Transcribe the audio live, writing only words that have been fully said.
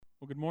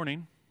Well, good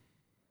morning.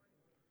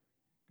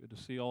 Good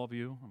to see all of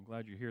you. I'm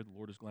glad you're here. The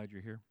Lord is glad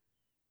you're here.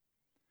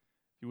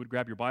 If you would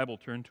grab your Bible,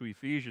 turn to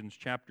Ephesians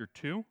chapter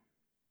 2.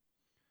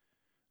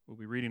 We'll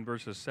be reading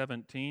verses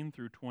 17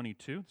 through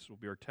 22. This will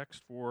be our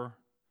text for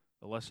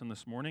the lesson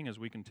this morning as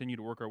we continue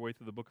to work our way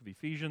through the book of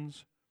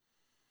Ephesians.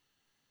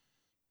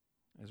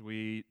 As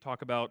we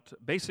talk about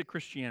basic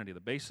Christianity, the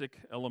basic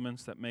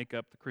elements that make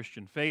up the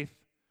Christian faith.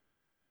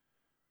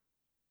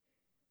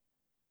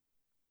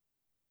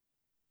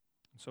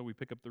 So we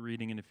pick up the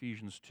reading in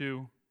Ephesians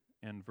 2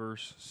 and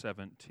verse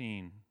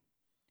 17.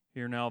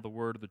 Hear now the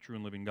word of the true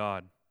and living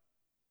God.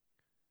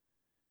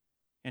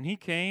 And he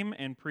came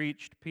and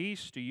preached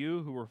peace to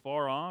you who were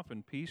far off,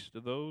 and peace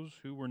to those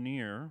who were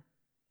near.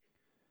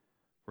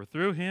 For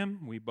through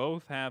him we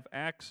both have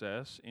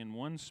access in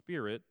one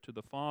Spirit to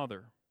the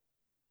Father.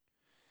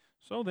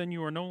 So then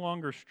you are no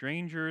longer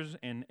strangers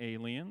and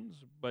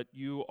aliens, but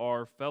you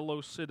are fellow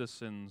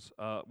citizens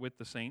with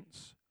the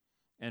saints,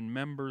 and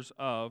members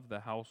of the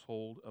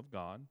household of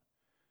God,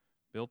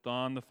 built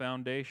on the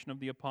foundation of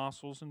the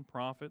apostles and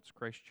prophets,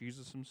 Christ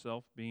Jesus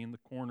himself being the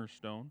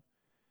cornerstone,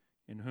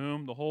 in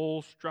whom the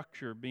whole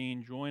structure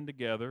being joined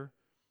together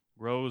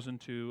grows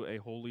into a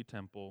holy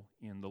temple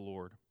in the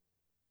Lord.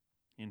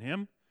 In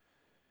him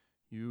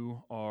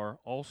you are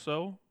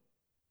also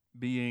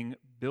being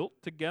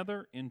built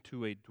together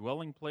into a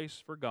dwelling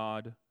place for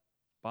God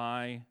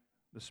by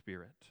the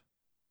Spirit.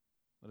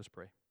 Let us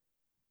pray.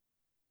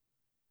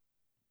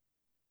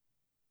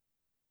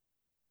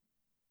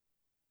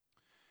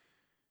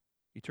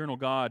 Eternal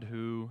God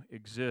who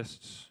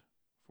exists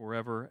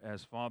forever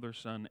as Father,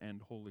 Son,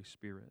 and Holy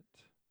Spirit,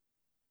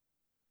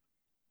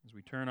 as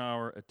we turn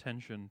our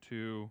attention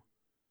to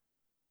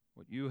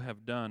what you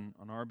have done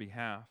on our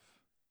behalf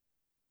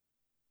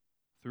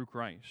through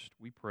Christ,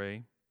 we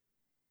pray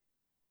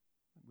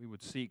that we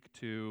would seek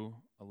to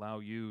allow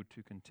you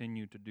to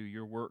continue to do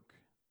your work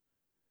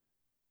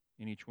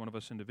in each one of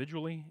us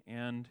individually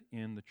and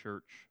in the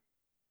church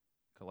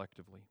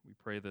collectively. We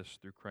pray this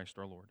through Christ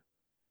our Lord.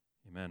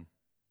 Amen.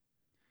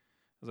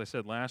 As I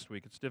said last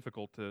week, it's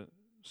difficult to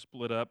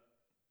split up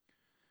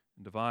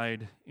and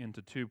divide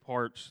into two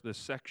parts this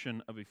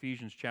section of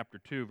Ephesians chapter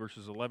 2,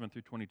 verses 11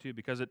 through 22,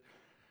 because it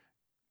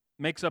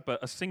makes up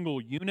a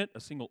single unit, a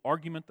single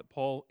argument that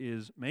Paul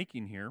is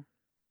making here.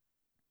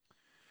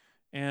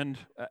 And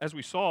as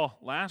we saw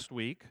last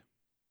week,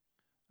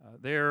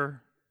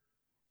 there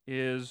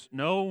is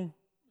no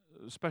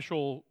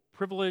special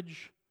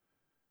privilege,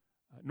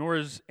 nor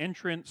is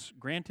entrance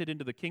granted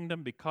into the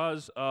kingdom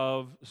because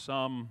of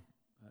some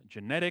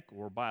genetic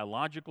or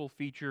biological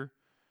feature.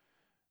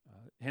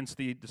 Hence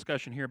the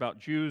discussion here about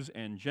Jews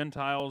and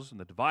Gentiles and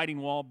the dividing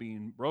wall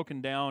being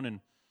broken down.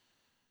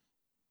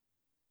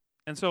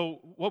 And so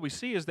what we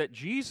see is that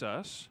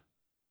Jesus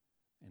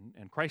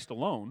and Christ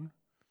alone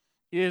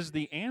is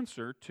the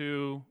answer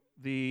to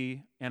the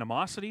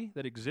animosity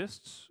that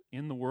exists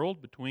in the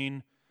world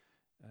between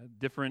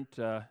different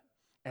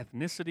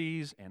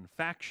ethnicities and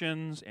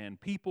factions and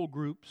people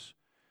groups,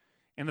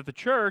 and that the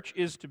church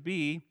is to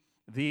be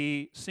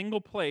the single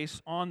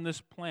place on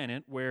this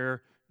planet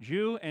where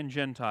Jew and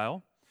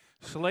Gentile,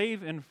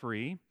 slave and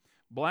free,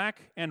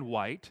 black and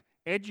white,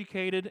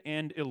 educated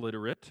and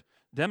illiterate,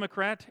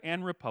 Democrat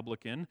and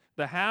Republican,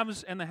 the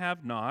haves and the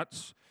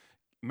have-nots,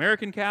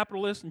 American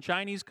capitalists and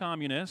Chinese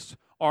communists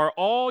are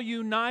all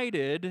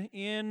united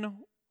in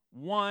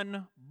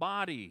one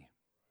body.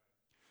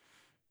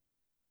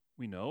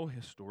 We know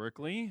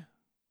historically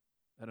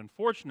that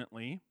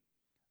unfortunately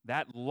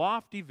that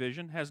lofty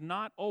vision has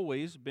not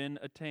always been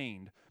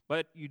attained.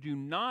 But you do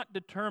not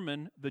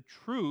determine the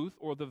truth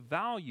or the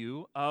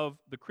value of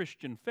the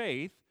Christian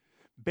faith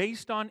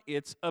based on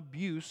its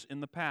abuse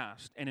in the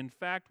past. And in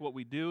fact, what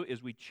we do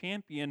is we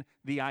champion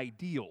the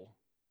ideal,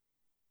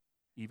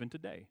 even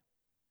today.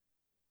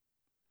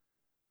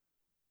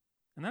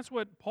 And that's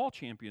what Paul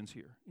champions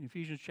here in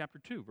Ephesians chapter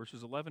 2,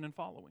 verses 11 and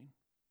following.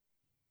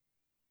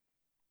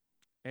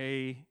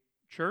 A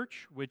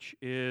church which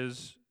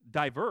is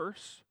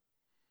diverse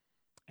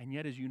and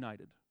yet is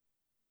united.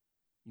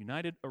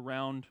 United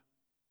around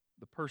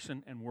the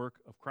person and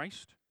work of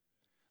Christ,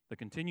 the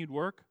continued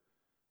work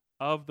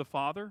of the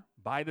Father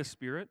by the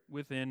Spirit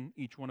within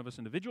each one of us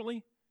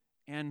individually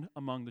and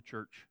among the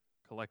church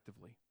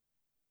collectively.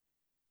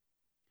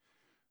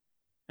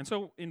 And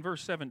so in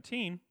verse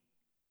 17,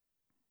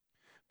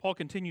 Paul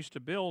continues to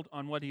build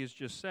on what he has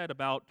just said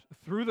about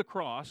through the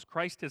cross,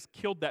 Christ has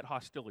killed that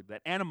hostility,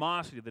 that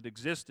animosity that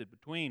existed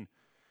between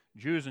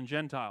Jews and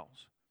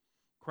Gentiles.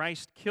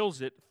 Christ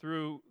kills it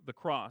through the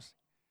cross.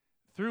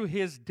 Through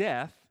his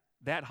death,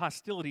 that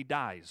hostility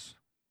dies.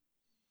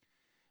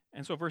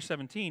 And so verse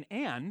 17,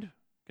 and,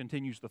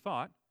 continues the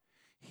thought,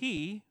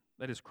 he,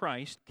 that is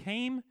Christ,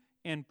 came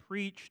and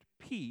preached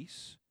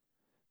peace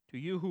to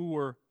you who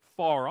were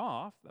far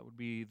off, that would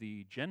be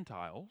the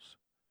Gentiles,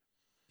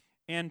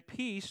 and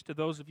peace to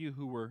those of you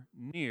who were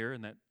near,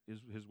 and that is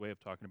his way of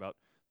talking about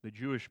the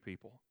Jewish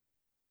people.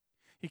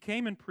 He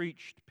came and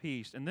preached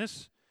peace, and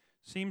this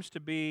seems to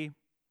be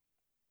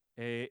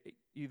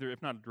either,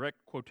 if not a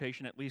direct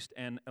quotation, at least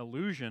an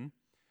allusion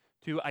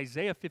to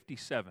Isaiah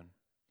 57.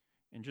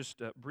 And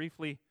just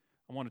briefly,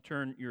 I want to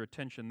turn your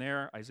attention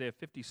there, Isaiah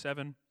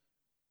 57,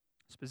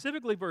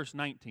 specifically verse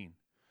 19.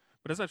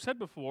 But as I've said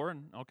before,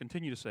 and I'll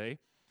continue to say,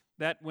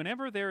 that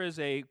whenever there is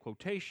a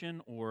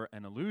quotation or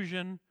an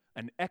allusion,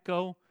 an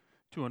echo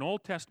to an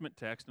Old Testament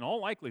text, in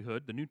all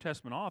likelihood, the New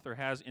Testament author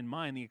has in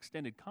mind the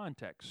extended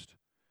context.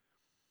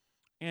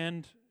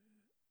 And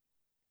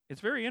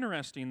it's very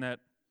interesting that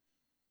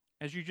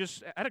as you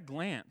just, at a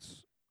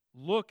glance,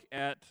 look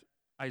at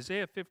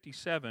Isaiah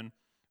 57,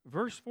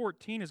 verse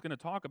 14 is going to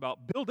talk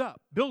about build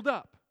up, build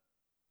up.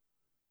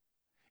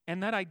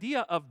 And that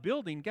idea of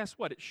building, guess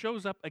what? It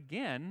shows up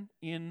again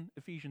in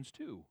Ephesians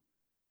 2.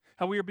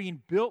 How we are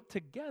being built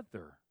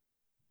together.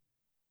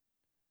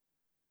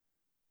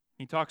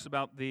 He talks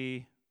about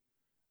the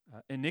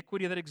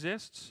iniquity that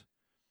exists,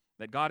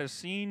 that God has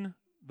seen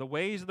the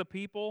ways of the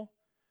people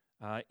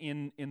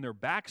in their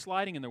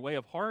backsliding, in their way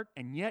of heart,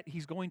 and yet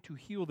He's going to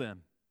heal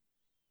them.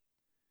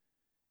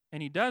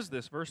 And He does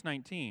this, verse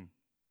 19,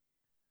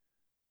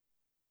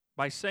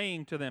 by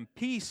saying to them,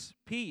 peace,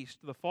 peace,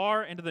 to the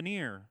far and to the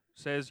near,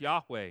 says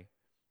Yahweh,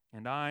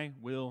 and I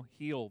will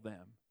heal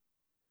them.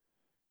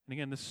 And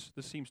again, this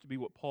seems to be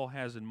what Paul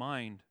has in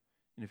mind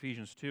in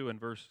Ephesians 2 and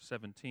verse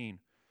 17.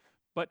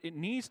 But it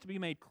needs to be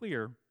made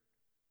clear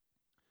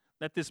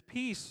that this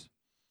peace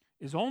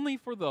is only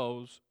for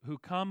those who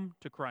come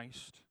to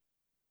Christ,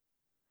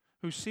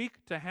 who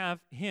seek to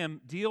have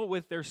Him deal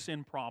with their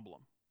sin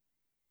problem.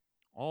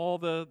 All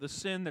the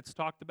sin that's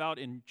talked about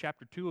in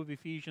chapter 2 of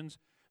Ephesians,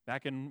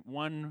 back in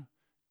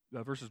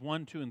verses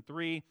 1, 2, and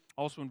 3,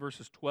 also in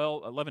verses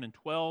 11 and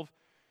 12,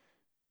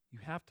 you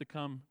have to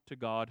come to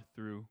God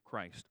through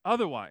Christ.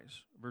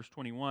 Otherwise, verse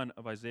 21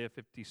 of Isaiah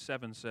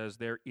 57 says,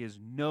 there is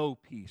no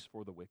peace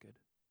for the wicked.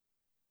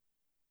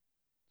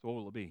 So what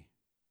will it be?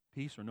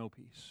 Peace or no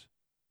peace?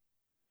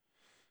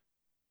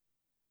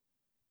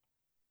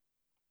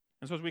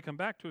 And so as we come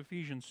back to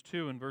Ephesians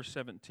 2 and verse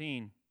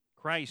 17,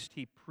 Christ,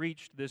 He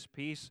preached this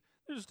peace.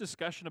 There's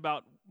discussion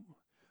about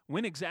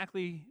when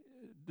exactly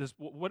does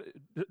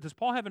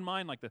Paul have in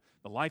mind, like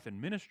the life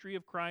and ministry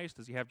of Christ?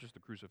 Does He have just the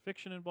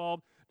crucifixion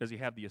involved? Does He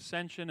have the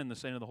ascension and the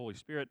sending of the Holy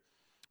Spirit?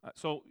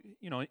 So,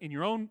 in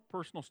your own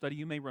personal study,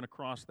 you may run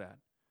across that.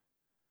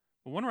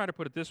 But one writer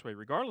put it this way: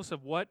 regardless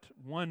of what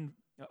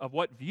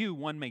view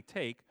one may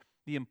take,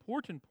 the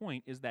important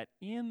point is that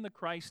in the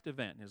Christ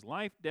event, His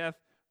life, death,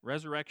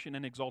 resurrection,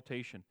 and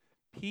exaltation,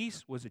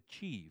 peace was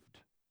achieved,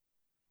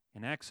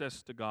 and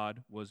access to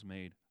God was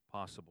made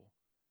possible.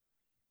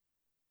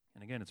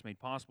 And again, it's made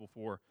possible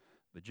for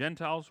the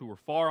Gentiles who were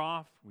far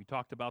off. We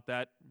talked about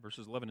that,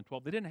 verses 11 and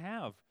 12. They didn't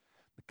have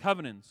the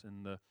covenants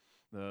and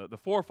the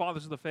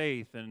forefathers of the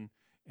faith and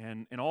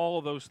all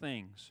of those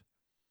things.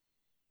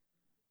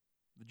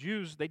 The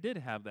Jews, they did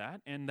have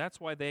that, and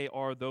that's why they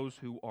are those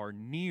who are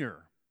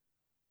near.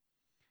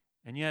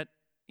 And yet,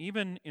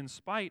 even in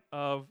spite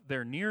of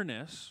their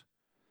nearness,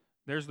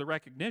 there's the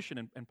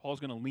recognition, and Paul's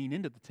going to lean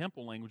into the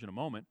temple language in a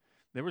moment.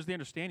 There was the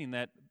understanding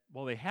that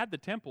while they had the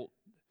temple,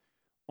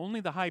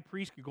 only the high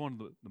priest could go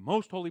into the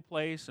most holy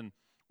place, and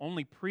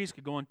only priests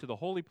could go into the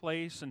holy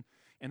place, and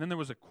then there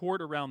was a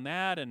court around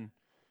that, and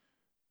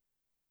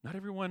not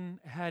everyone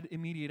had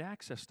immediate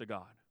access to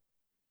God.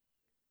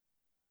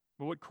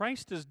 But what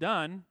Christ has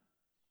done,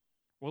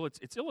 well,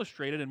 it's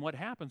illustrated in what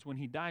happens when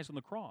He dies on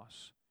the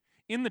cross.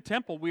 In the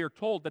temple, we are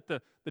told that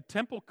the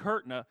temple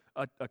curtain,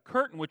 a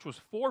curtain which was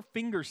 4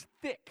 fingers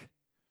thick,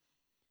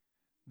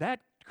 that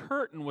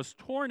curtain was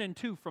torn in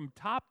two from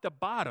top to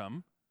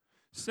bottom,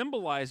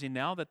 symbolizing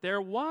now that there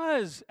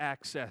was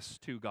access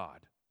to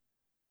God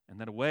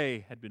and that a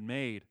way had been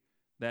made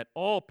that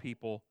all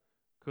people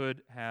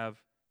could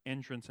have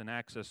entrance and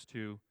access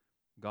to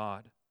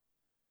God.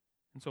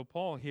 And so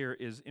Paul here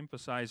is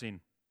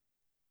emphasizing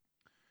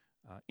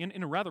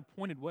in a rather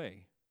pointed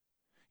way.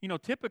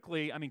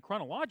 Typically,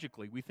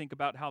 chronologically, we think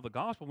about how the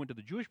gospel went to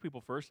the Jewish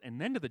people first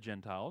and then to the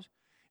Gentiles,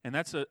 and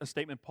that's a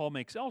statement Paul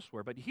makes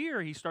elsewhere. But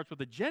here he starts with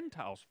the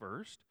Gentiles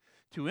first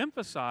to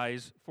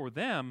emphasize for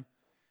them,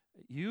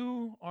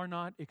 you are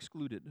not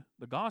excluded.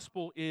 The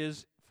gospel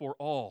is for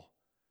all.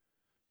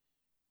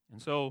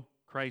 And so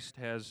Christ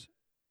has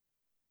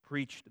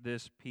preached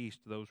this peace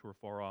to those who are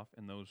far off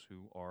and those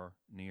who are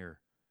near.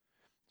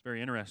 It's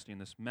very interesting,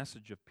 this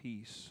message of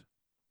peace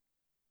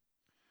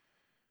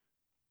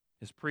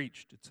is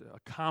preached, it's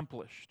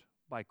accomplished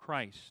by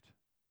Christ.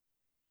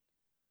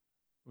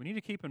 We need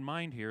to keep in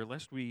mind here,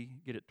 lest we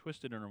get it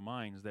twisted in our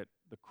minds, that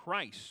the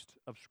Christ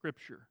of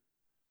Scripture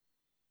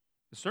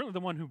is certainly the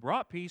one who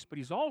brought peace, but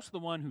He's also the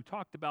one who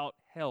talked about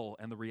hell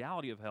and the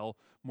reality of hell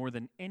more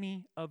than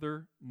any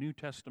other New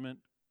Testament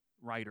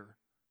writer.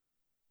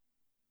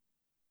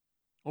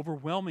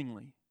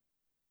 Overwhelmingly,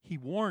 He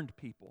warned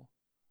people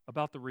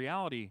about the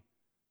reality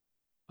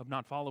of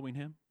not following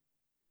Him,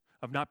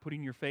 of not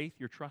putting your faith,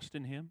 your trust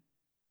in Him.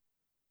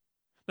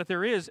 That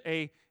there is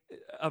a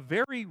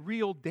very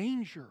real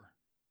danger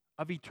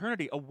of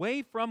eternity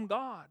away from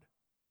God.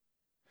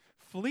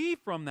 Flee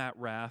from that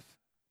wrath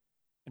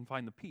and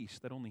find the peace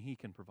that only He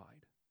can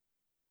provide.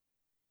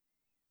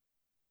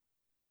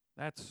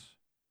 That's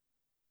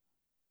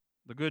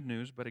the good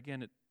news, but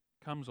again, it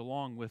comes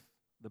along with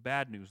the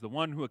bad news. The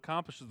one who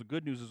accomplishes the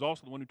good news is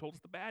also the one who told us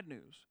the bad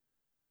news,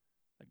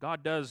 that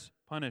God does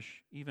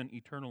punish, even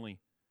eternally,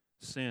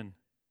 sin.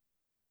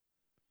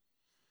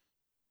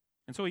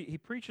 And so he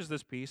preaches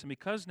this peace, and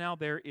because now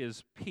there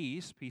is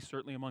peace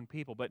certainly among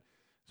people, but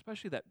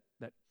especially that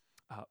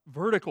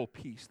vertical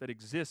peace that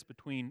exists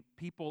between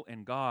people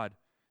and God,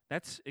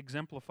 that's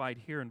exemplified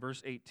here in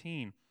verse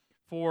 18.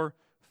 For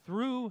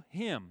through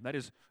Him, that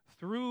is,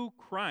 through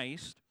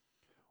Christ,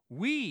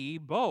 we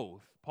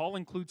both, Paul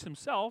includes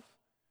himself,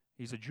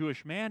 he's a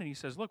Jewish man, and he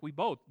says, look, we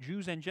both,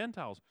 Jews and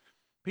Gentiles,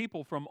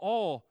 people from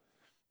all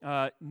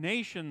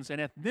nations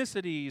and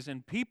ethnicities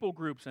and people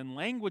groups and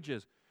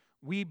languages,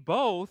 we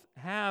both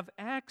have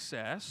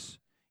access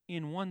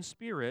in one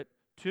Spirit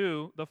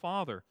to the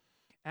Father.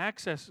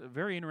 Access, a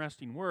very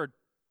interesting word,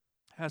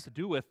 has to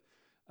do with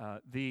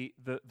the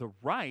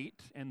right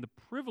and the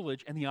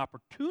privilege and the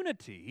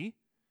opportunity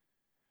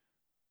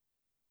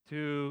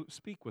to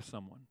speak with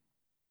someone.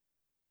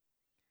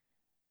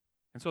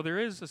 And so there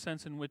is a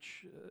sense in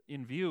which,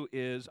 in view,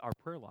 is our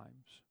prayer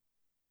lives.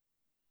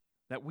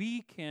 That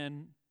we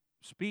can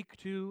speak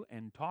to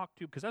and talk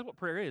to, because that's what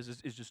prayer is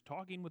just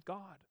talking with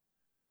God.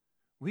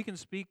 We can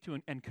speak to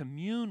and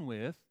commune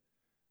with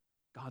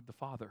God the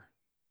Father.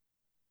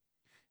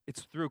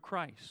 It's through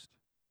Christ.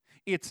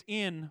 It's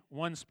in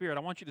one Spirit.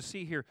 I want you to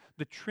see here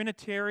the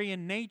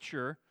Trinitarian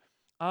nature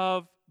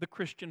of the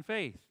Christian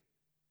faith.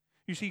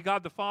 You see,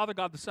 God the Father,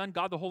 God the Son,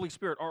 God the Holy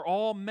Spirit are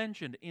all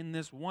mentioned in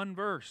this one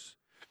verse.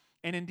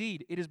 And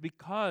indeed, it is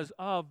because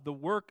of the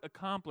work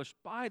accomplished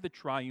by the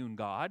triune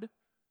God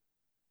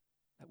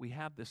that we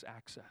have this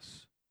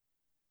access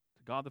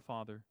to God the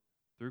Father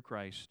through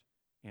Christ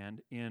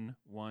and in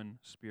one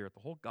Spirit.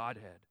 The whole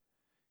Godhead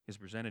is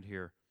presented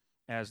here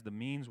as the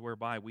means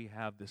whereby we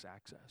have this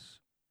access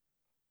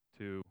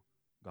to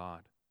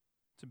God.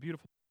 It's a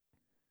beautiful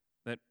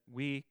thing that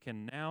we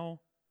can now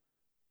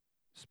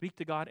speak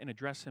to God and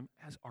address Him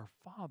as our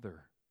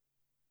Father.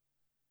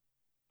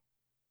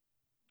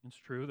 It's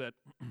true that,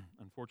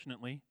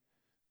 unfortunately,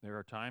 there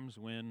are times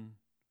when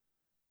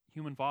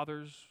human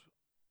fathers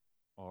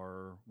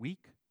are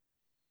weak,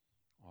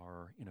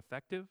 are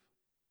ineffective,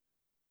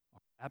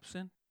 are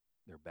absent,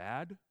 they're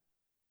bad.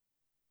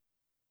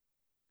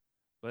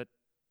 But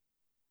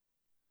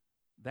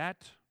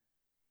that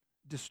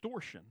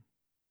distortion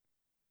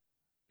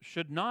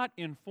should not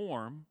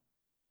inform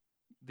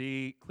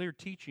the clear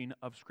teaching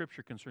of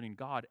Scripture concerning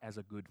God as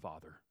a good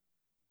Father,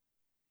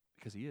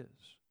 because He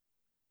is.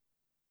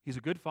 He's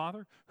a good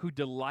Father who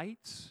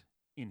delights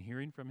in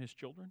hearing from His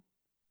children.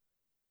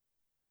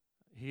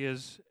 He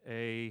is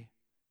a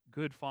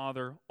good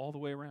Father all the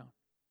way around.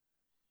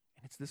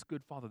 And it's this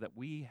good Father that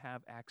we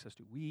have access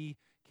to. We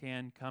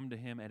can come to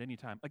Him at any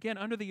time. Again,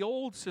 under the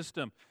old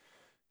system,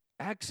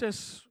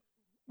 access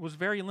was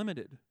very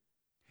limited.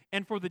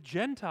 And for the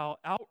Gentile,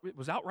 it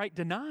was outright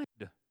denied.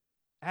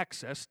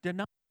 Access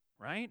denied,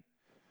 right?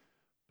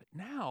 But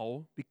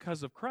now,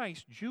 because of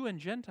Christ, Jew and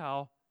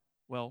Gentile,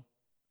 well,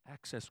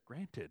 access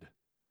granted.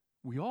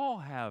 We all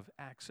have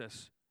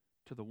access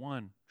to the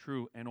one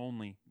true and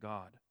only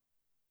God.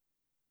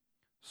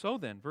 So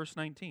then, verse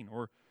 19,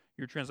 or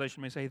your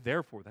translation may say,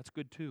 therefore, that's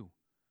good too.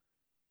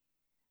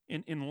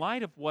 In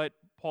light of what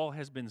Paul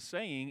has been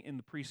saying in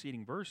the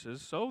preceding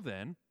verses, so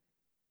then,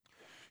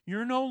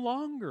 you're no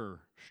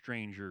longer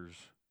strangers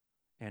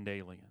and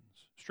aliens.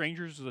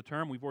 Strangers is a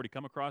term we've already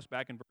come across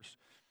back in verse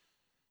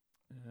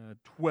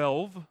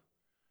 12,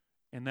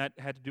 and that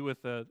had to do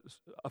with a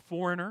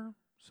foreigner,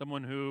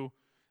 someone who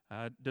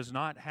does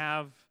not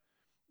have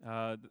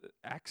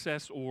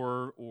access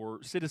or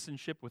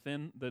citizenship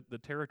within the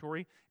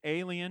territory.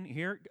 Alien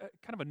here,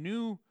 kind of a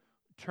new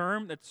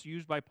term that's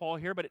used by Paul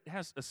here, but it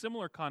has a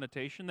similar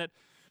connotation that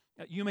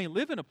you may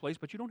live in a place,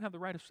 but you don't have the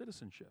right of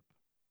citizenship.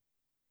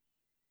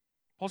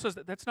 Paul says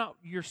that that's not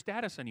your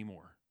status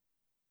anymore.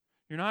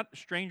 You're not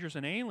strangers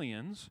and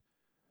aliens,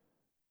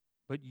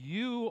 but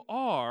you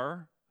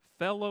are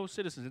fellow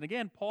citizens. And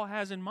again, Paul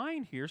has in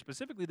mind here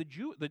specifically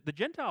the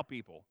Gentile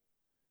people.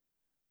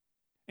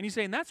 And he's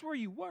saying that's where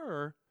you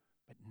were,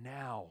 but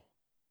now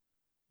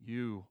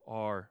you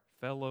are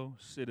fellow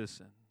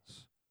citizens.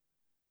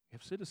 You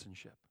have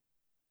citizenship.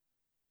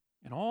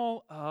 And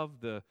all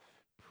of the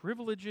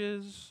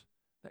privileges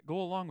that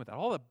go along with that,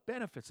 all the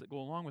benefits that go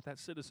along with that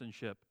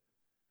citizenship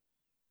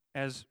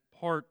as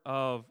part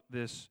of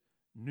this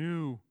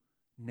new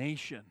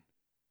nation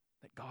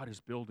that God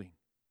is building.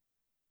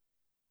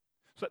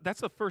 So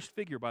that's the first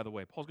figure, by the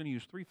way. Paul's going to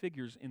use three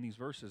figures in these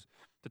verses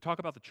to talk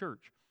about the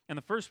church. And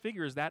the first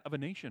figure is that of a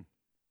nation.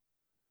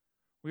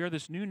 We are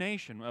this new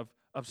nation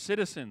of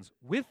citizens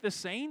with the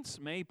saints,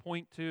 may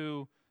point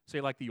to,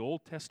 say, like the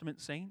Old Testament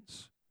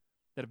saints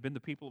that have been the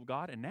people of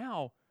God. And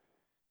now,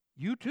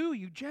 you too,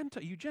 you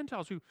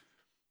Gentiles who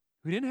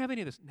didn't have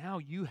any of this, now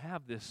you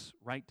have this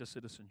right to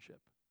citizenship.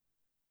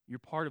 You're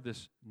part of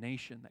this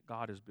nation that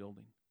God is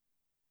building.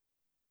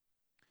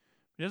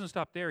 He doesn't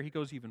stop there. He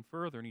goes even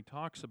further, and he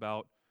talks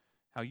about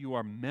how you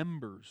are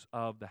members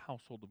of the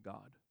household of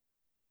God.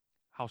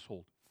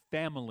 Household,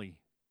 family.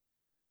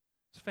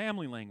 It's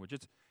family language.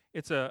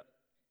 It's an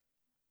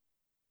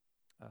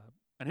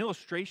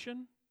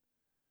illustration,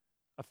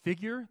 a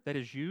figure that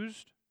is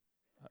used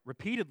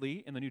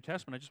repeatedly in the New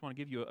Testament. I just want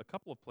to give you a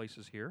couple of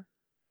places here.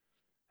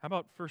 How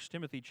about 1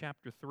 Timothy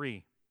chapter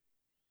 3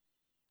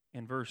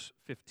 and verse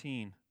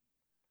 15?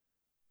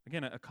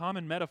 Again, a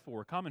common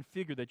metaphor, a common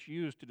figure that's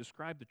used to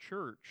describe the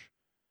church.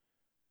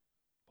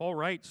 Paul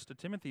writes to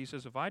Timothy, he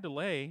says, if I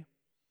delay,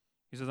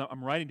 he says,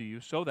 I'm writing to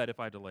you so that if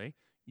I delay,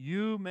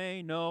 you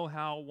may know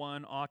how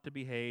one ought to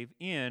behave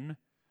in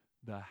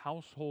the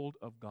household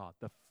of God,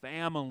 the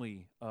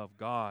family of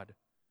God,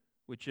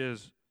 which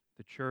is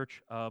the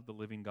church of the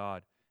living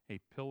God, a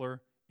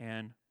pillar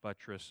and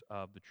buttress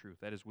of the truth.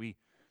 That is, we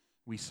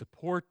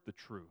support the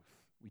truth.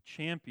 We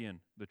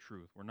champion the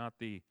truth. We're not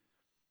the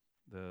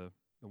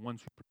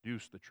ones who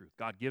produce the truth.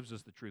 God gives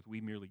us the truth.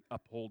 We merely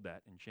uphold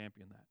that and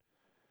champion that.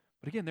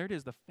 But again, there it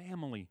is, the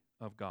family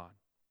of God.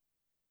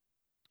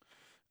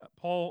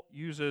 Peter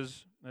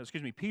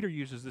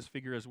uses this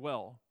figure as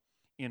well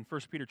in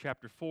 1 Peter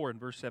chapter 4 and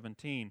verse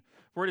 17.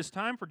 For it is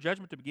time for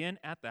judgment to begin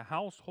at the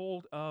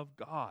household of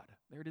God.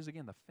 There it is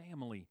again, the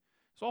family.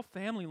 It's all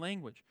family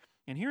language.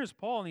 And here's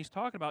Paul, and he's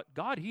talking about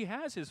God. He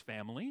has his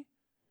family,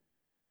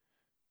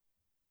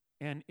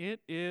 and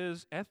it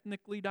is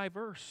ethnically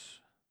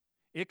diverse.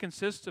 It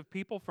consists of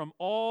people from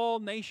all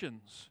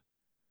nations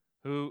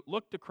who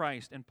look to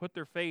Christ and put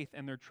their faith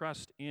and their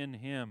trust in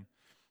Him.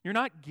 You're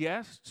not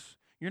guests.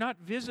 You're not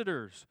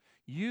visitors.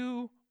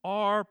 You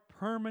are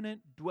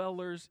permanent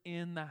dwellers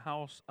in the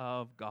house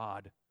of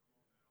God.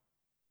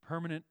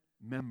 Permanent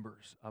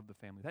members of the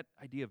family. That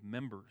idea of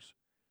members.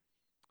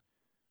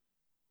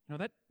 You know,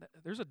 that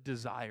there's a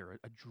desire,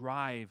 a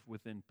drive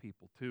within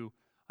people to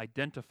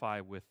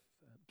identify with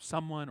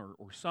someone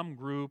or some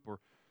group or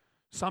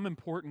some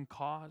important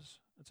cause.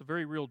 It's a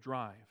very real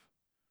drive.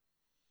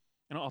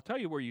 And I'll tell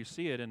you where you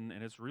see it, and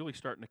it's really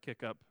starting to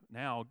kick up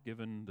now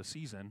given the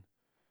season.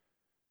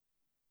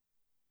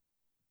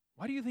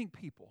 Why do you think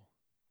people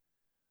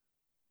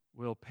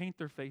will paint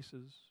their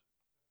faces,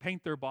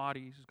 paint their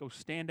bodies, go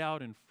stand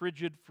out in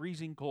frigid,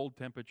 freezing cold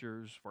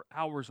temperatures for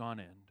hours on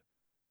end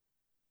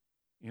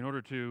in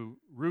order to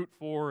root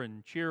for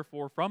and cheer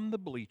for, from the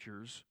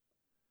bleachers,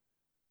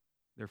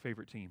 their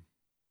favorite team?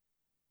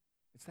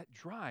 It's that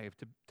drive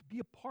to be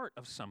a part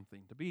of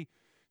something,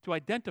 to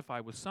identify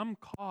with some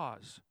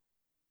cause.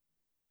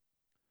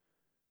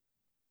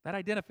 That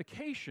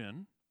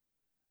identification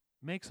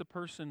makes a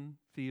person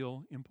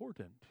feel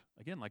important.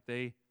 Again, like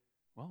they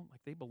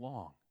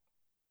belong.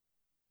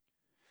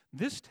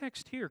 This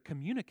text here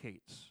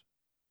communicates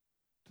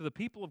to the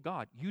people of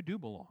God, you do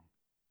belong.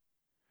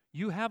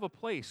 You have a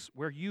place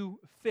where you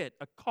fit,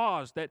 a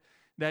cause that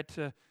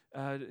it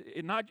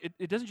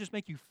doesn't just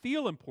make you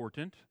feel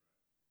important,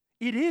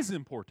 it is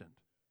important.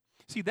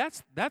 See,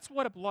 that's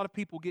what a lot of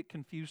people get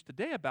confused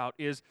today about,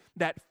 is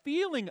that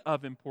feeling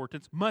of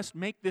importance must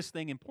make this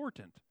thing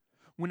important,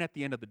 when at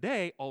the end of the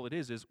day, all it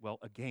is,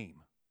 a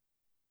game.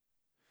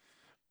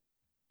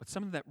 But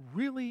something that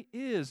really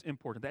is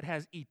important, that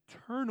has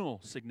eternal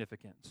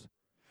significance,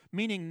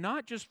 meaning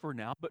not just for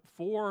now, but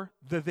for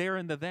the there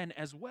and the then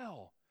as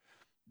well.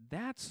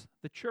 That's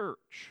the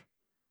church.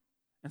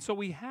 And so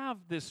we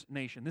have this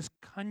nation, this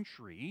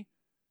country,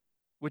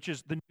 which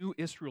is the new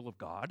Israel of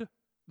God,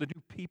 the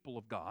new people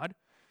of God,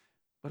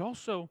 but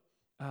also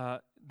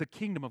the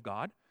kingdom of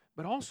God,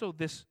 but also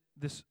this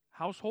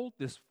household,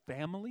 this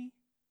family,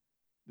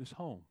 this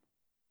home.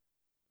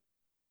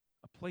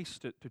 A place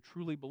to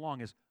truly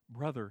belong as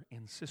brother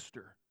and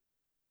sister,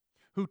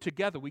 who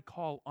together we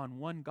call on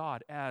one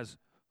God as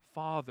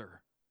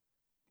Father.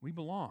 We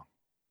belong.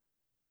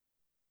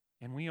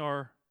 And we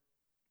are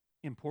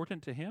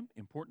important to Him,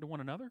 important to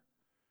one another.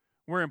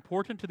 We're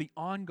important to the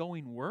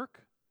ongoing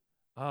work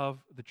of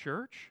the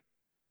church.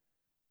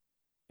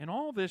 And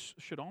all this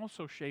should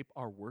also shape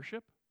our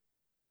worship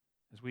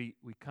as we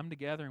come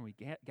together and we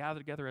gather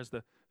together as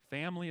the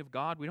family of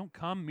God. We don't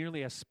come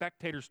merely as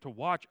spectators to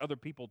watch other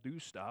people do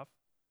stuff.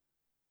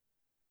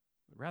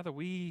 Rather,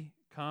 we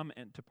come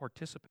and to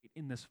participate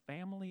in this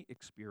family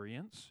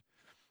experience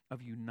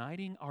of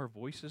uniting our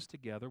voices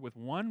together with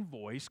one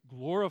voice,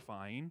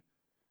 glorifying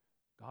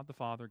God the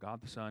Father,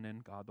 God the Son,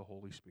 and God the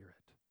Holy Spirit.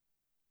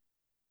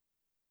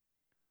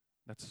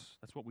 That's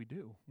what we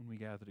do when we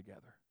gather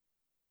together.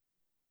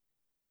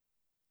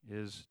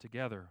 Is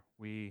together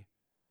we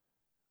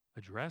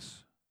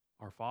address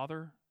our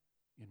Father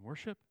in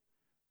worship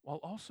while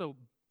also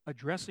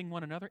addressing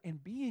one another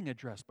and being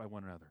addressed by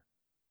one another.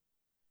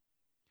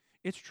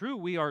 It's true,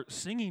 we are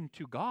singing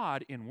to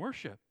God in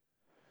worship.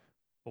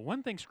 But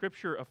one thing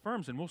Scripture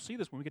affirms, and we'll see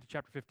this when we get to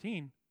chapter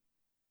 15,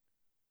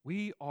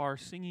 we are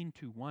singing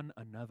to one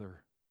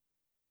another.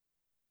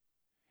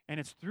 And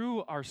it's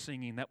through our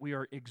singing that we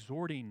are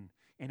exhorting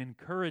and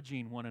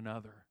encouraging one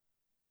another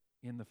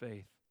in the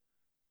faith.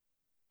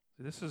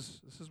 So this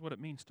is what it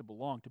means to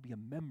belong, to be a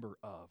member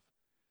of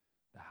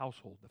the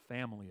household, the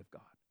family of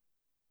God.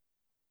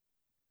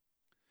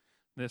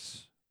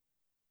 this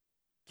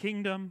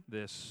kingdom,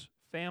 this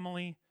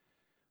family.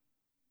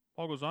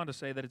 Paul goes on to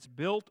say that it's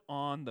built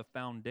on the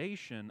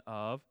foundation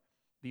of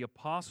the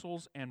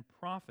apostles and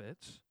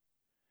prophets,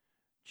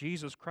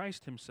 Jesus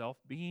Christ himself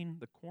being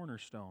the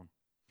cornerstone.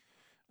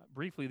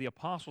 Briefly, the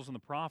apostles and the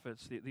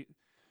prophets,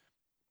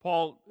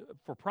 Paul,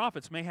 for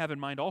prophets, may have in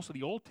mind also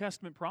the Old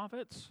Testament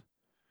prophets,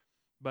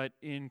 but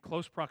in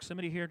close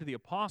proximity here to the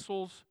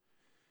apostles,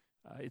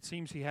 it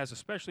seems he has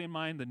especially in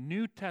mind the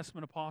New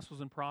Testament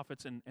apostles and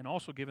prophets, and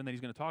also, given that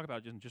he's going to talk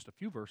about in just a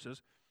few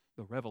verses,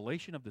 the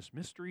revelation of this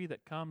mystery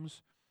that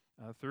comes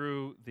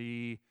through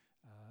the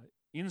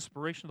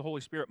inspiration of the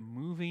Holy Spirit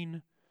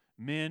moving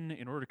men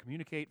in order to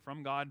communicate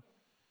from God.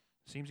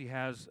 Seems he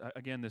has,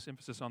 again, this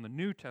emphasis on the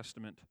New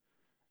Testament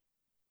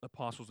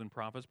apostles and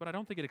prophets, but I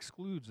don't think it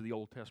excludes the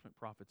Old Testament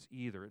prophets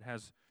either. It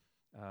has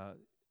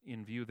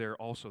in view there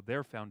also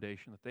their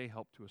foundation that they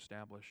helped to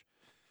establish.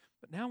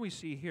 But now we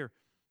see here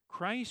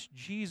Christ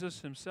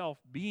Jesus himself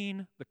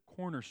being the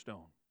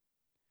cornerstone.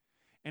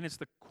 And it's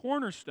the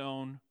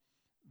cornerstone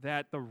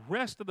that the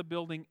rest of the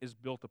building is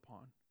built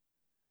upon.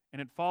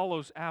 And it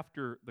follows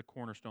after the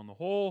cornerstone. The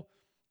whole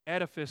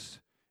edifice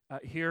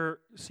here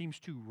seems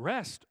to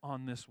rest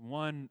on this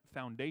one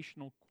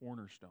foundational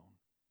cornerstone.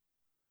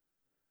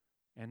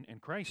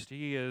 And Christ,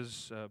 he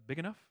is big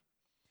enough,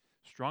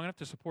 strong enough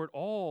to support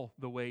all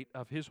the weight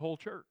of his whole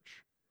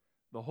church,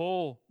 the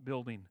whole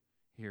building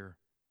here.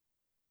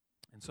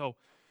 And so,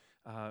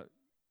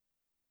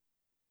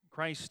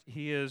 Christ,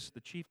 he is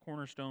the chief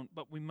cornerstone,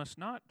 but we must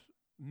not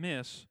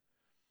miss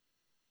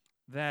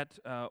that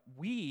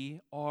we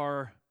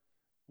are,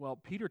 well,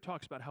 Peter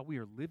talks about how we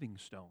are living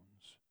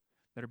stones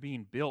that are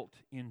being built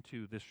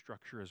into this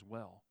structure as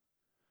well.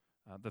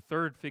 The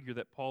third figure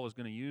that Paul is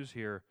going to use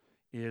here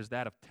is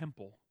that of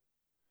temple.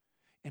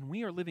 And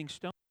we are living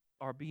stones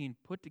are being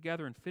put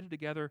together and fitted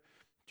together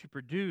to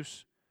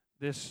produce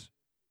this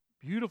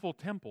beautiful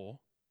temple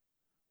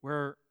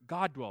where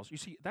God dwells. You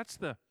see, that's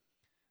the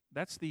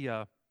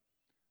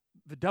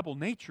double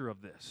nature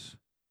of this,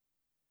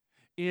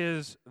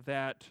 is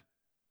that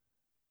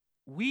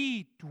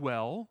we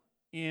dwell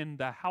in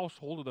the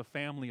household of the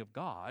family of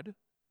God,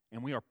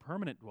 and we are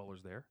permanent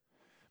dwellers there.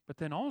 But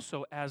then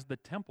also as the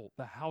temple,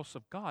 the house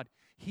of God,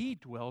 he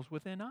dwells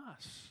within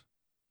us.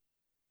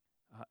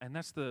 And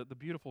that's the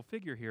beautiful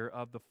figure here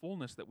of the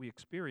fullness that we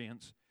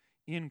experience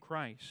in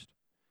Christ.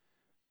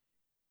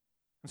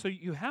 And so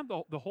you have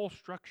the whole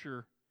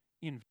structure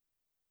in the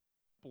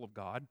temple of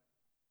God.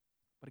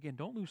 But again,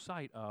 don't lose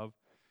sight of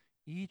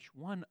each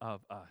one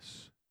of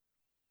us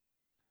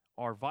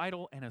are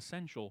vital and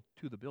essential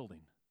to the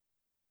building.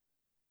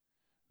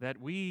 That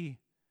we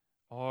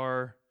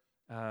are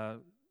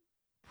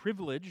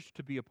privileged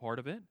to be a part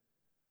of it,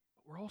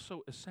 but we're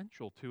also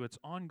essential to its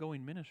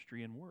ongoing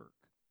ministry and work.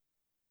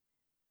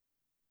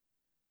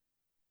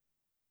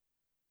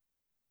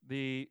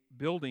 The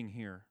building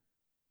here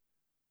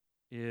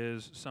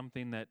is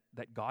something that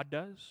God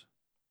does.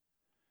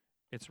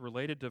 It's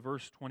related to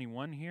verse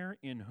 21 here,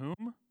 in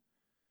whom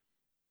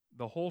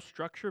the whole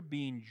structure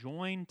being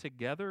joined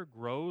together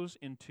grows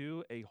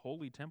into a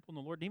holy temple in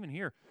the Lord. And even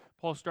here,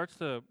 Paul starts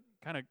to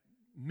kind of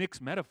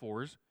mix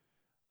metaphors.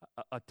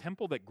 A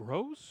temple that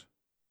grows,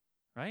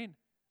 right?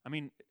 I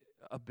mean,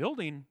 a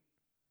building,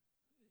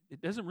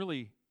 it doesn't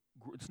really,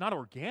 it's not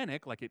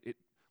organic like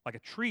like a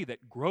tree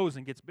that grows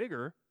and gets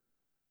bigger.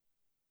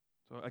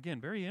 So again,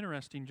 very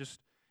interesting just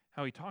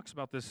how he talks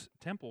about this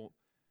temple.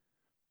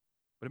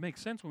 But it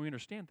makes sense when we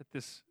understand that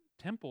this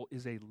temple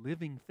is a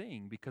living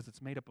thing because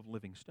it's made up of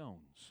living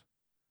stones.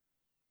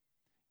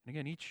 And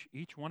again,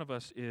 each one of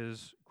us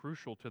is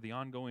crucial to the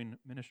ongoing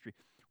ministry.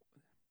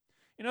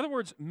 In other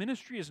words,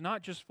 ministry is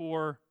not just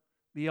for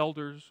the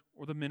elders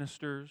or the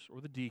ministers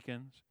or the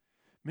deacons.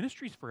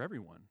 Ministry is for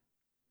everyone.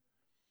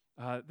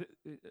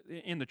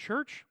 In the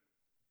church,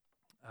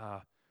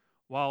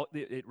 while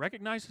it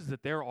recognizes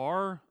that there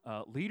are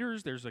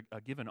leaders, there's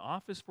a given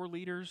office for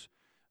leaders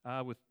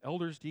with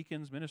elders,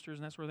 deacons, ministers,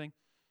 and that sort of thing.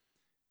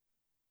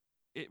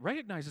 It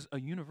recognizes a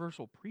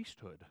universal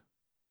priesthood,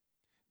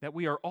 that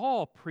we are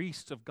all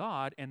priests of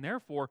God, and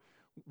therefore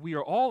we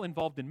are all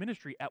involved in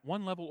ministry at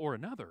one level or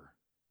another.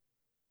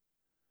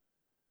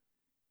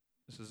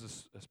 This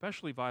is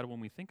especially vital when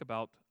we think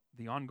about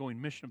the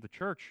ongoing mission of the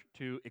church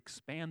to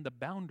expand the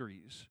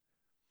boundaries,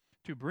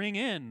 to bring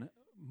in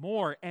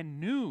more and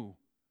new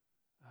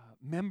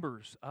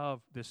members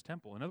of this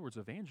temple. In other words,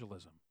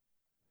 evangelism.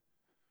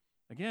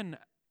 Again,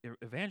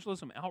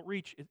 evangelism,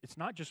 outreach, it's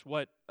not just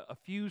what a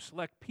few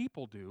select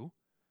people do.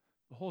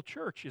 The whole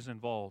church is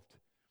involved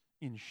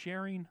in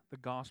sharing the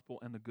gospel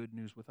and the good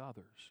news with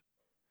others.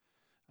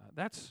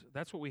 That's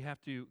what we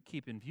have to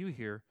keep in view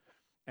here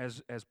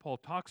as Paul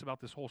talks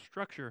about this whole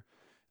structure,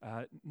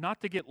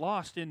 not to get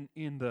lost in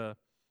the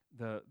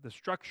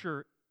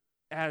structure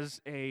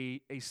as a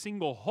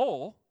single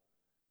whole,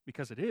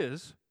 because it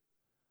is,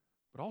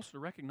 but also to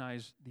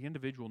recognize the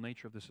individual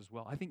nature of this as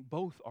well. I think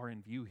both are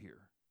in view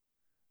here,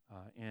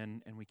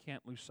 and we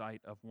can't lose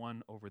sight of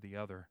one over the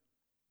other.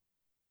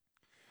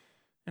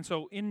 And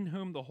so, in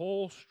whom the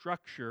whole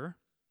structure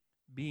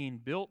being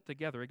built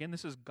together. Again,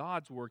 this is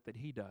God's work that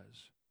He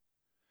does.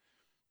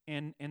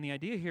 And the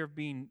idea here of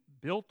being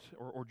built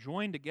or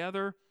joined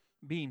together,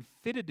 being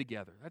fitted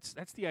together,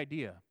 that's the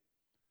idea.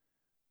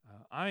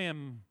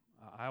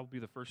 I'll be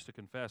the first to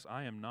confess,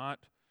 I am not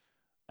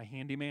a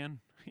handyman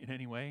in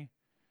any way,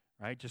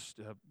 right? Just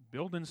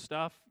building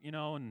stuff,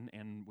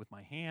 and with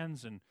my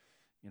hands and,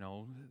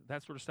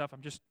 that sort of stuff.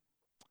 I'm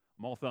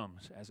all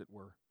thumbs, as it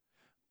were.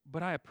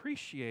 But I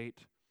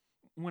appreciate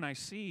when I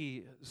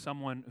see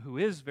someone who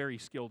is very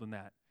skilled in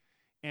that,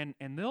 and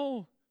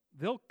they'll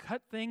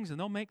cut things and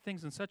they'll make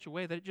things in such a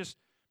way that it just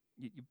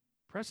you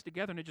press it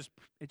together and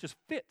it just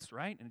fits,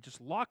 right? And it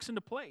just locks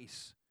into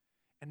place.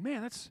 And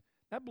man,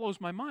 that blows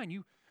my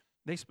mind.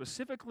 They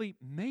specifically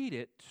made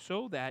it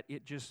so that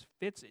it just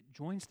fits, it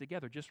joins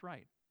together just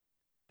right.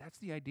 That's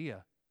the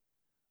idea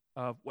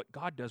of what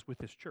God does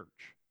with His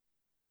church.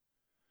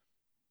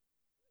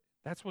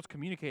 That's what's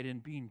communicated in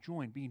being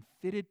joined, being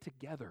fitted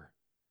together.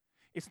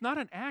 It's not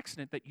an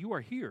accident that you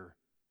are here.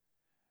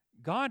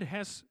 God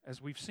has,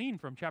 as we've seen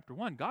from chapter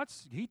 1,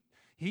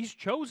 He's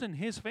chosen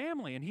His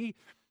family, and He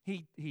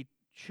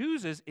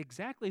chooses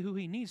exactly who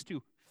He needs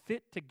to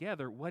fit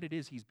together what it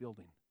is He's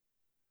building.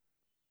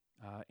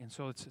 And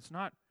so it's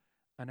not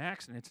an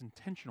accident, it's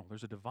intentional.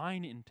 There's a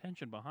divine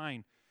intention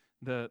behind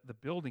the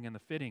building and the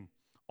fitting.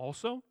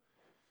 Also,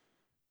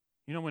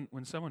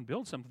 when someone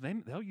builds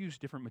something, they'll use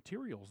different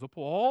materials. They'll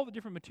pull all the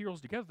different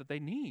materials together that they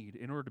need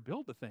in order to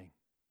build the thing.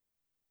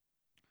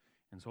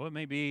 And so it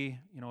may be,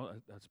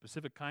 a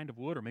specific kind of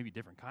wood, or maybe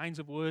different kinds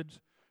of woods,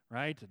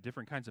 right?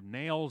 Different kinds of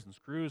nails and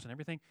screws and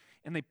everything.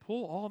 And they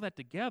pull all that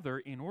together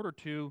in order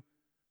to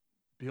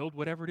build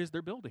whatever it is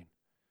they're building.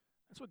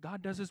 That's what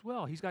God does as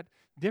well. He's got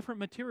different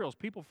materials,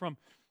 people from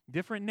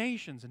different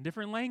nations and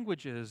different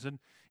languages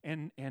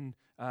and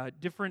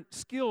different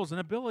skills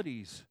and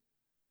abilities,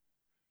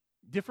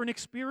 different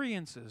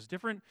experiences,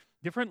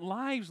 different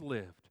lives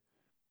lived.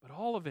 But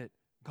all of it,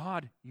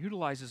 God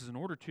utilizes in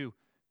order to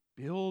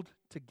build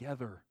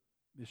together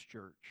this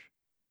church,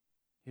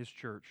 His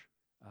church,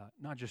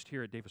 not just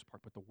here at Davis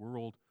Park, but the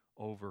world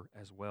over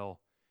as well.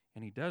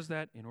 And He does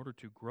that in order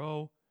to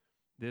grow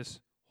this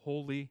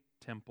holy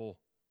temple.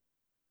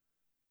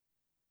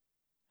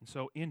 And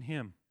so in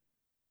Him,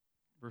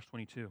 verse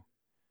 22,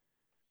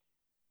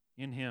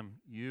 in Him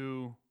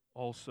you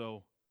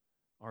also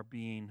are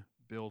being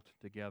built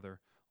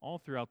together. All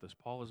throughout this,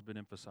 Paul has been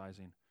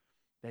emphasizing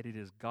that it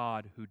is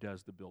God who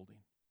does the building.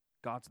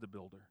 God's the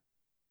builder.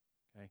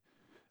 Okay,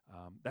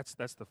 that's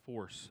the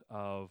force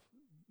of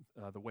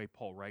the way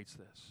Paul writes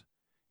this,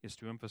 is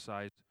to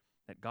emphasize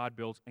that God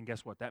builds, and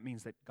guess what? That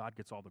means that God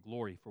gets all the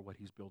glory for what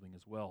He's building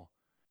as well.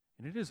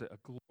 And it is a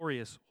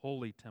glorious,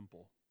 holy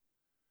temple.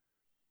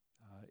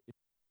 It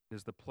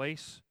is the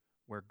place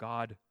where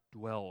God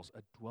dwells,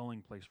 a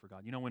dwelling place for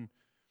God.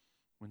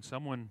 When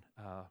someone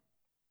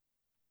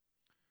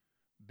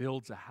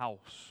builds a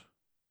house,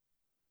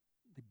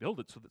 they build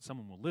it so that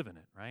someone will live in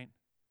it, right?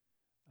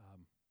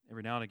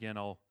 Every now and again,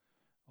 I'll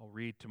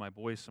read to my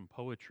boys some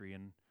poetry,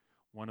 and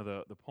one of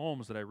the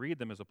poems that I read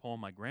them is a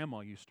poem my grandma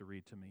used to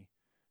read to me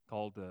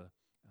called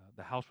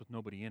The House with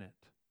Nobody in It.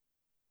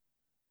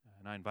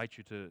 And I invite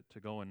you to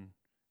go and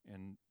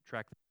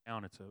track that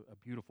down. It's a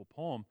beautiful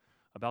poem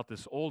about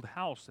this old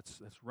house that's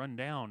run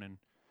down, and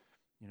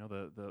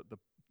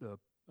the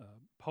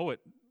poet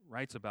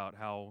writes about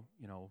how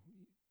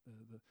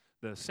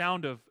the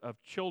sound of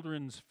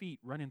children's feet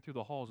running through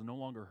the halls is no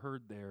longer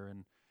heard there,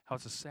 and how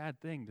it's a sad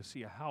thing to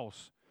see a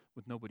house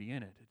with nobody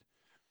in it.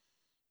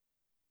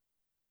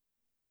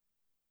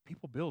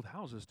 People build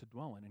houses to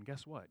dwell in, and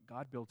guess what?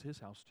 God built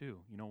His house too.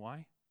 You know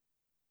why?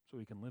 So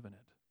He can live in it.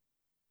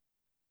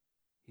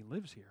 He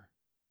lives here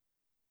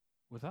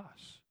with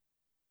us.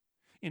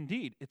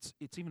 Indeed, it's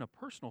even a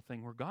personal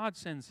thing where God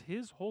sends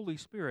His Holy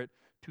Spirit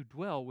to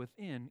dwell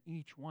within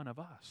each one of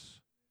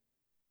us.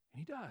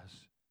 And He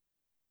does.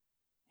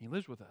 He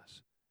lives with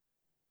us.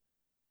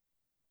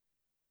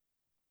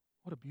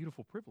 What a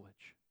beautiful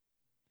privilege.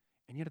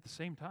 And yet at the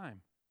same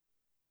time,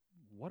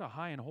 what a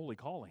high and holy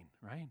calling,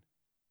 right?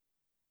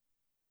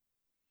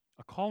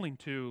 A calling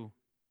to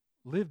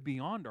live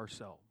beyond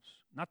ourselves.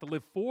 Not to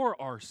live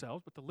for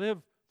ourselves, but to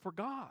live for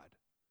God.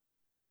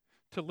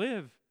 To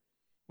live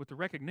with the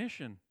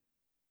recognition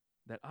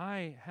that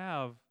I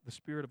have the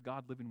Spirit of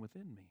God living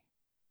within me.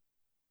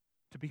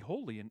 To be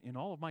holy in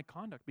all of my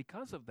conduct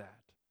because of that.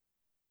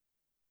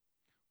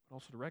 But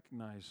also to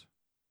recognize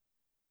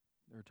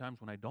there are times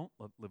when I don't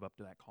live up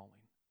to that calling.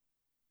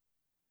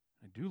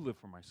 I do live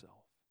for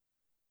myself.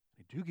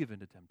 I do give in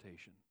to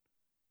temptation.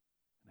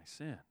 And I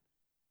sin.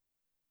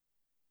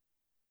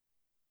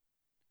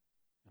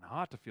 And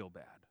I ought to feel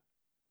bad.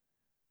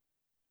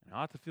 And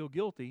I ought to feel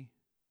guilty,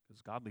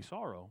 because godly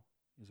sorrow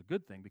is a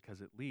good thing because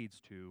it leads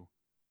to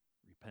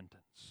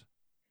repentance.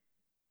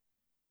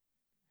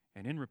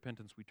 And in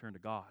repentance we turn to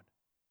God.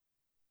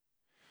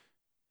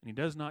 And He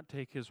does not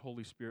take His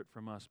Holy Spirit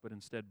from us, but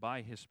instead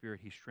by His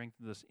Spirit He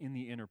strengthens us in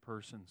the inner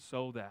person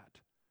so that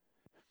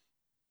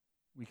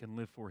we can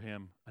live for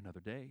Him another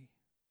day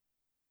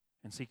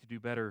and seek to do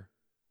better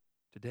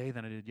today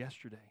than I did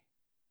yesterday.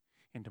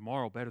 and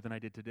tomorrow better than I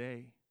did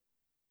today.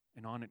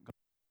 And on it goes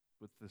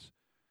with this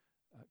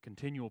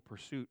continual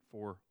pursuit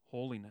for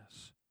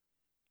holiness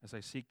as I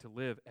seek to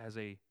live as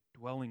a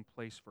dwelling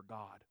place for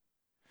God.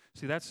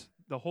 See, that's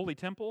the holy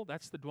temple,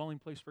 that's the dwelling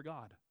place for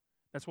God.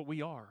 That's what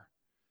we are.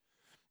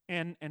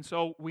 And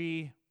so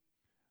we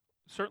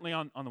certainly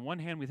on the one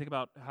hand, we think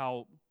about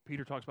how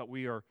Peter talks about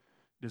we are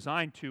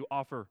designed to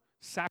offer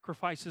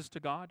sacrifices to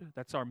God.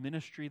 That's our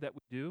ministry that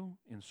we do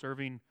in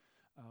serving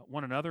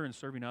one another and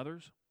serving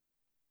others,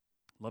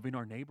 loving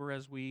our neighbor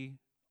as we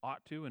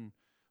ought to, and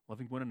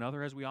loving one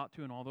another as we ought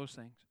to, and all those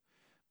things.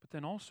 But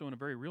then also in a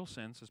very real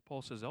sense, as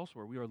Paul says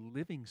elsewhere, we are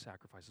living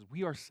sacrifices.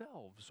 We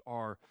ourselves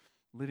are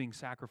living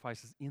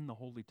sacrifices in the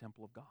holy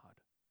temple of God.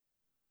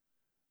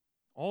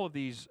 All of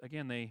these,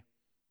 again, they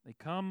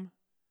come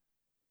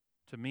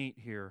to meet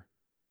here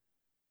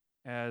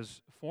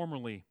as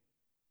formerly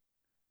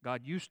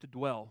God used to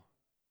dwell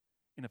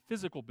in a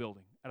physical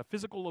building, at a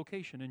physical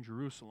location in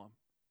Jerusalem.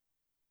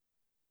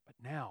 But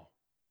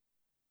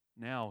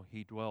now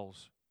he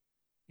dwells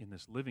in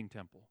this living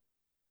temple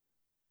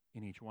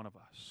in each one of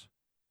us.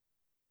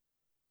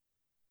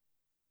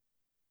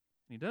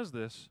 And he does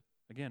this,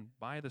 again,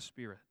 by the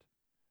Spirit.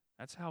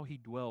 That's how he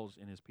dwells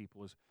in his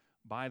people, is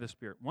by the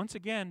Spirit. Once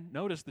again,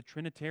 notice the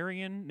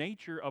Trinitarian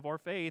nature of our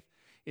faith.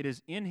 It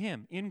is in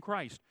him, in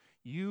Christ.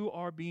 You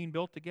are being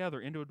built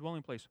together into a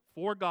dwelling place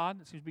for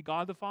God, it seems to be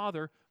God the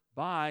Father,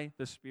 by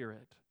the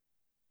Spirit.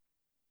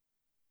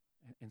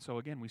 And so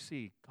again, we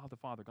see God the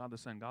Father, God the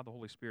Son, God the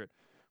Holy Spirit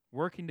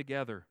working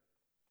together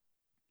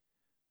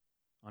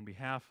on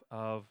behalf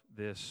of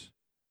this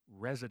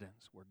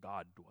residence where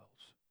God dwells.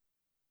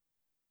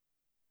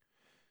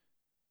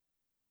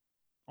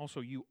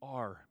 Also, you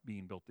are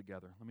being built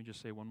together. Let me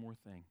just say one more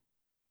thing.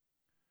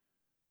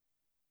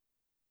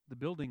 The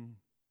building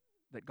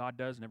that God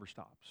does never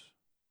stops.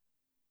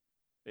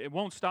 It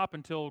won't stop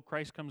until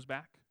Christ comes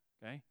back,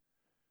 okay?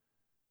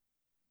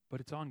 But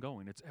it's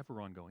ongoing. It's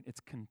ever ongoing. It's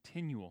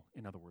continual,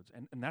 in other words.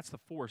 And that's the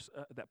force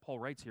that Paul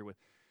writes here with.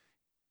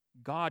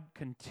 God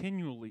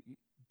continually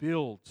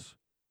builds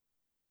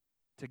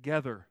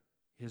together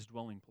his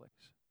dwelling place.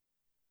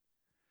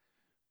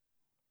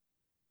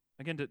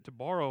 Again, to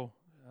borrow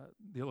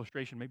the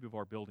illustration maybe of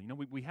our building. You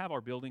know, we have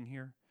our building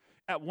here.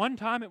 At one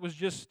time, it was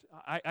just,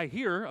 I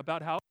hear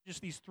about how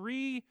just these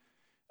three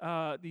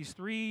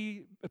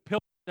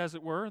pillars, as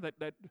it were,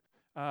 that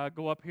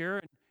go up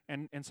here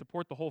and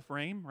support the whole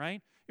frame,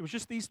 right? It was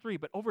just these three,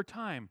 but over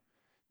time,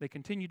 they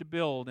continued to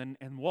build,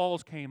 and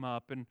walls came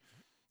up, and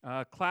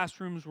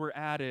classrooms were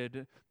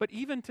added. But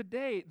even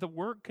today, the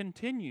work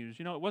continues.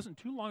 You know, it wasn't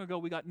too long ago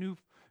we got new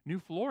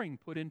flooring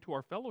put into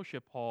our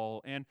fellowship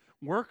hall, and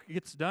work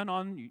gets done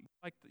on,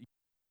 like,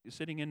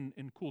 sitting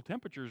in cool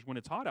temperatures when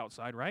it's hot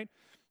outside, right?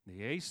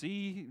 The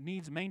AC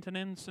needs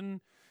maintenance,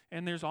 and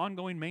there's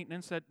ongoing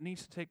maintenance that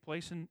needs to take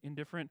place in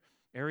different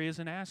areas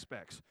and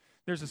aspects.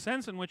 There's a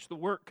sense in which the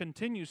work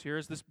continues here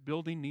as this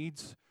building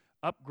needs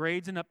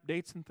upgrades and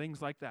updates and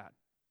things like that.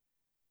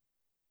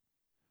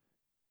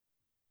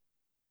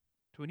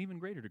 To an even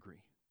greater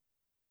degree,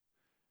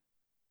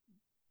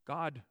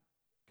 God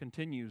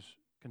continues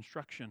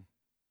construction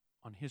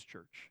on his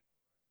church,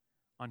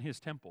 on his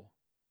temple.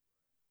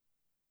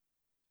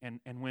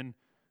 And when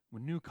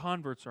new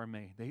converts are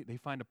made, they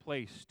find a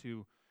place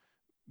to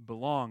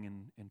belong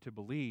and to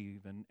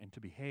believe and to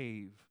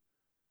behave.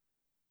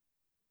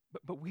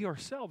 But we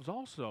ourselves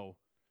also,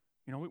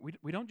 you know,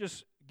 we don't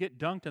just get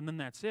dunked and then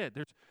that's it.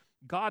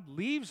 God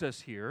leaves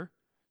us here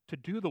to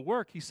do the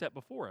work he set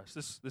before us.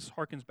 This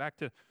harkens back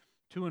to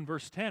 2 in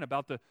verse 10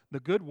 about the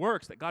good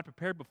works that God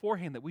prepared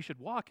beforehand that we should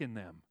walk in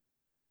them.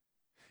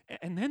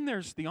 And then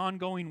there's the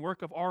ongoing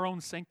work of our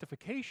own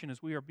sanctification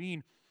as we are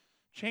being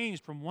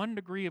changed from one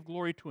degree of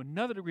glory to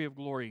another degree of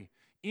glory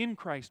in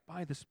Christ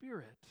by the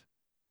Spirit.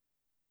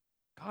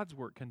 God's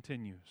work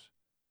continues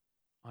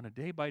on a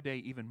day-by-day,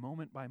 even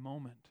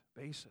moment-by-moment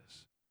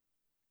basis.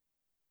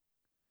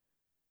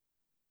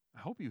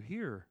 I hope you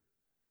hear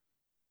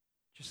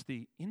just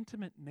the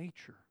intimate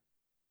nature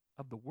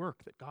of the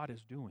work that God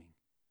is doing,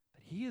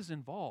 that he is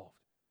involved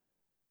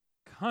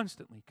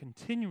constantly,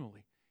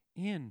 continually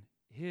in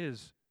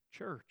his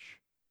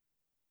church,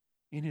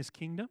 in his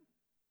kingdom,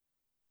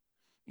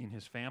 in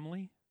his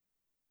family,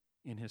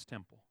 in his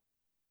temple.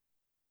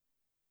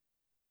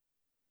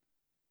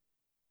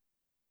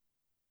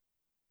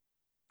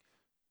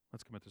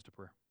 Let's commit this to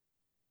prayer.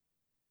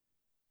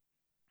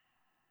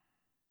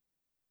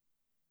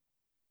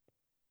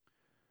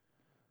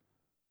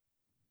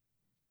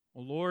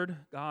 O Lord,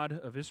 God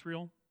of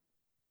Israel,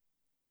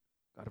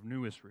 God of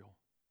new Israel,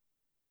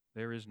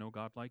 there is no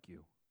God like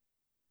you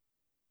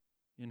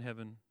in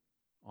heaven,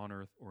 on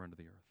earth, or under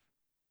the earth.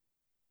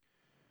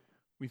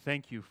 We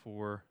thank you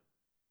for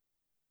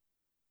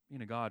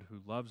being a God who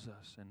loves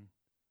us and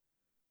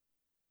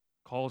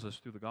calls us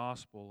through the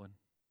gospel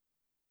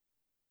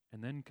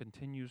and then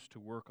continues to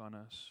work on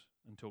us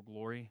until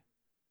glory.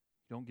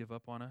 You don't give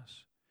up on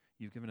us.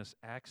 You've given us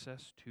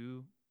access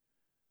to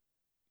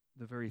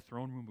the very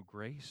throne room of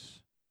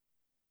grace.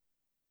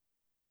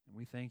 And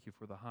we thank you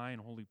for the high and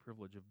holy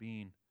privilege of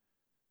being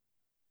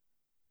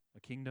a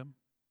kingdom,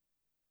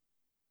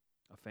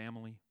 a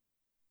family,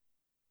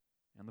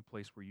 and the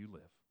place where you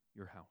live,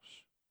 your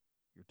house,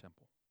 your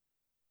temple.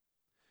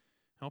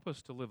 Help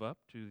us to live up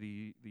to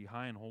the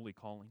high and holy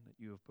calling that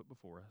you have put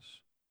before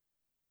us.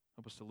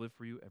 Help us to live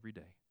for you every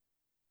day.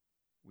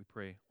 We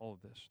pray all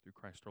of this through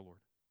Christ our Lord.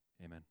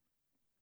 Amen.